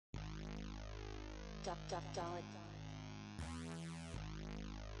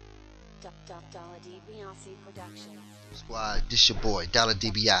Squad, this your boy Dollar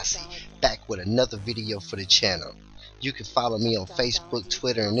DiBiase, back with another video for the channel. You can follow me on Facebook,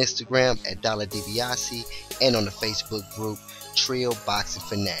 Twitter, and Instagram at Dollar DiBiase, and on the Facebook group Trio Boxing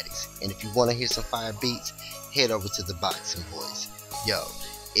Fanatics. And if you want to hear some fire beats, head over to the Boxing Boys. Yo,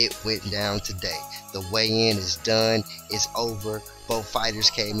 it went down today. The weigh-in is done. It's over. Both fighters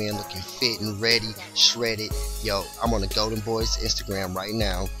came in looking fit and ready, shredded. Yo, I'm on the Golden Boys Instagram right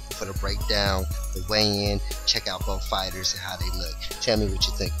now for the breakdown, the weigh-in. Check out both fighters and how they look. Tell me what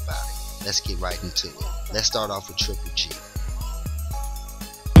you think about it. Let's get right into it. Let's start off with Triple G.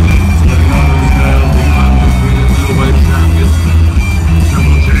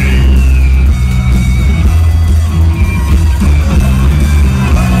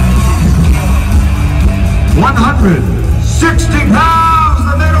 £160,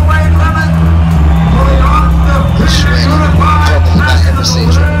 the middleweight limit for the undefeated unified champion of the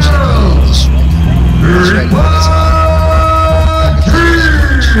world.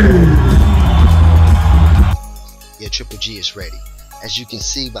 Yeah, Triple G is ready. As you can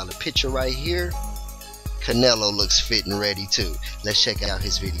see by the picture right here, Canelo looks fit and ready too. Let's check out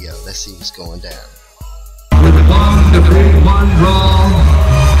his video. Let's see what's going down. With one defeat, one draw,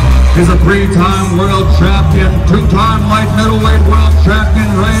 is a three-time world champion, two-time light middleweight world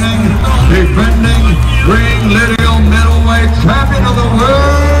champion reigning, defending ring lineal middleweight champion of the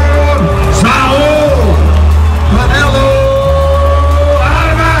world, Saul Canelo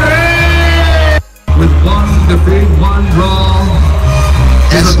Alvarez. With one defeat, one draw,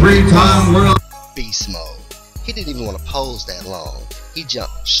 is a three-time world beast mode. He didn't even want to pose that long. He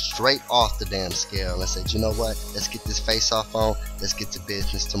jumped straight off the damn scale and said, you know what, let's get this face off on, let's get to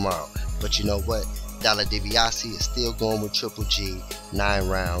business tomorrow. But you know what, Dollar DiBiase is still going with Triple G, 9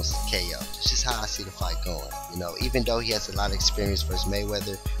 rounds KO. That's just how I see the fight going. You know, even though he has a lot of experience versus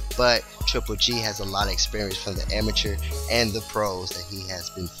Mayweather, but Triple G has a lot of experience from the amateur and the pros that he has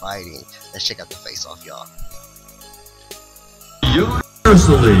been fighting. Let's check out the face off, y'all.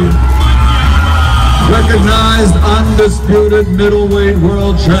 Universally recognized, undisputed middleweight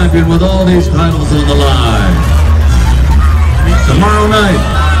world champion with all these titles on the line. Tomorrow night,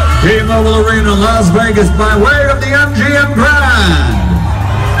 T-Mobile Arena, Las Vegas, by way of the MGM Grand.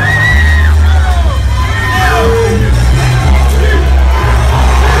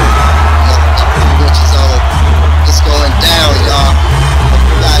 It's going down, y'all.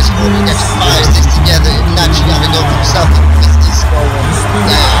 You guys got your fire sticks together. If not, you gotta go for something. It's going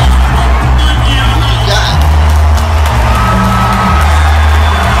down.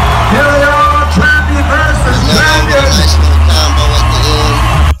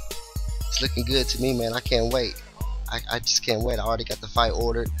 It's looking good to me, man. I can't wait. I just can't wait. I already got the fight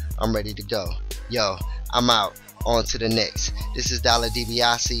ordered. I'm ready to go. Yo, I'm out. On to the next. This is Dollar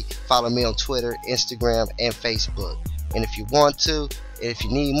DiBiase. Follow me on Twitter, Instagram, and Facebook. And if you want to, and if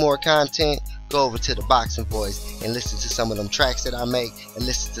you need more content, go over to the Boxing Boys and listen to some of them tracks that I make and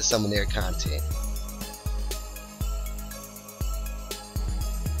listen to some of their content.